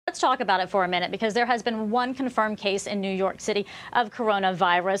Let's talk about it for a minute because there has been one confirmed case in New York City of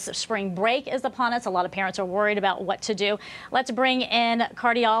coronavirus. Spring break is upon us. A lot of parents are worried about what to do. Let's bring in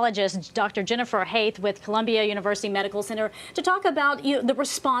cardiologist Dr. Jennifer Haythe with Columbia University Medical Center to talk about the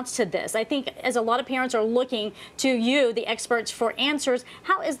response to this. I think as a lot of parents are looking to you, the experts, for answers,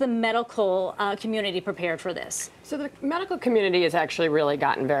 how is the medical community prepared for this? So the medical community has actually really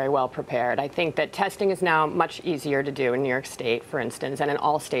gotten very well prepared. I think that testing is now much easier to do in New York State, for instance, and in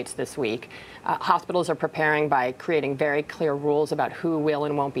all states this week. Hospitals are preparing by creating very clear rules about who will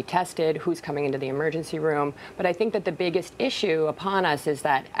and won't be tested, who's coming into the emergency room. But I think that the biggest issue upon us is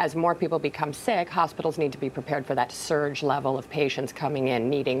that as more people become sick, hospitals need to be prepared for that surge level of patients coming in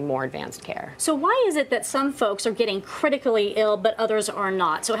needing more advanced care. So why is it that some folks are getting critically ill but others are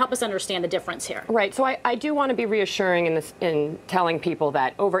not? So help us understand the difference here. Right. So I do want to be reassuring in telling people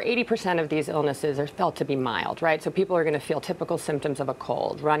that over 80% of these illnesses are felt to be mild, right? So people are going to feel typical symptoms of a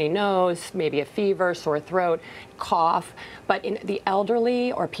cold, runny nose, maybe a fever, sore throat, cough. But in the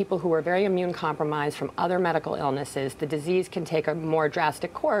elderly or people who are very immune compromised from other medical illnesses, the disease can take a more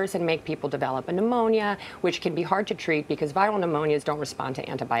drastic course and make people develop a pneumonia, which can be hard to treat because viral pneumonias don't respond to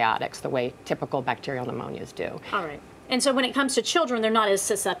antibiotics the way typical bacterial pneumonias do. All right. And so when it comes to children, they're not as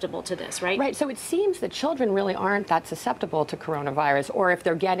susceptible to this, right? Right. So it seems that children really aren't that susceptible to coronavirus, or if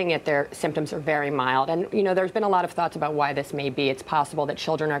they're getting it, their symptoms are very mild. And, you know, there's been a lot of thoughts about why this may be. It's possible that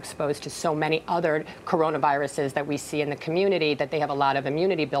children are exposed to so many other coronaviruses that we see in the community that they have a lot of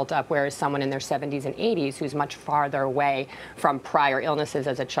immunity built up, whereas someone in their 70s and 80s who's much farther away from prior illnesses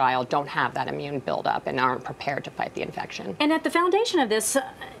as a child don't have that immune buildup and aren't prepared to fight the infection. And at the foundation of this,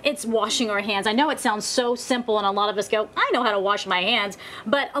 it's washing our hands. I know it sounds so simple, and a lot of us go, I know how to wash my hands,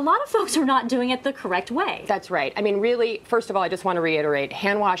 but a lot of folks are not doing it the correct way. That's right. I mean, really, first of all, I just want to reiterate,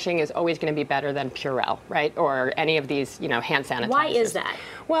 hand washing is always going to be better than Purell, right? Or any of these, you know, hand sanitizers. Why is that?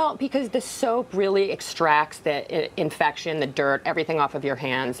 Well, because the soap really extracts the infection, the dirt, everything off of your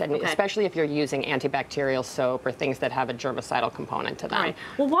hands, and especially if you're using antibacterial soap or things that have a germicidal component to them. All right.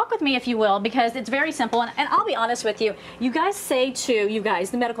 Well, walk with me, if you will, because it's very simple, and I'll be honest with you. You guys say you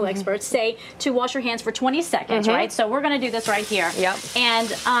guys, the medical experts, say to wash your hands for 20 seconds, right? So we're going to do this right here. Yep. And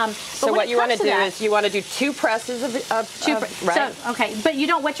so what you want to do is you want to do 2 presses of right? So, okay, but you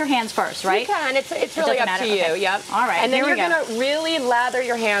don't wet your hands first, right? You can. It's really up to you. Okay. Yep. All right. And then you're going to really lather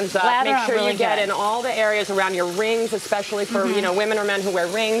your hands up. Make sure you get in all the areas around your rings, especially for you know, women or men who wear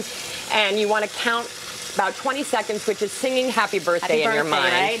rings. And you want to count about 20 seconds, which is singing happy birthday in your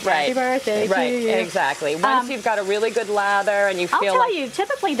mind. Right? Happy birthday to you. Exactly. Once you've got a really good lather and you feel I'll tell you,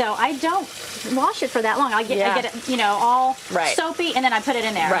 typically though, I don't wash it for that long. I get it, you know, all soapy, and then I put it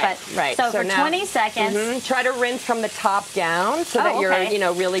in there. Right. So for now, 20 seconds. Try to rinse from the top down so that you're, you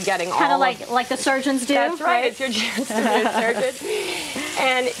know, really getting kind of like the surgeons do. That's right. It's your chance to be a surgeon.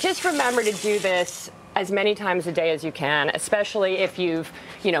 And just remember to do this as many times a day as you can, especially if you've,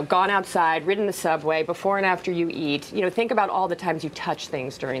 you know, gone outside, ridden the subway, before and after you eat. You know, think about all the times you touch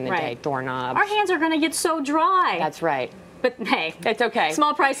things during the day, doorknobs. Our hands are going to get so dry. That's right. But hey, it's okay.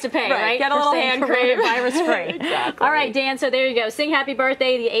 Small price to pay, right? Get a little hand cream. Virus free. Exactly. All right, Dan, so there you go. Sing happy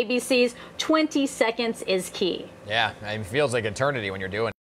birthday, the ABCs. 20 seconds is key. Yeah, it feels like eternity when you're doing it.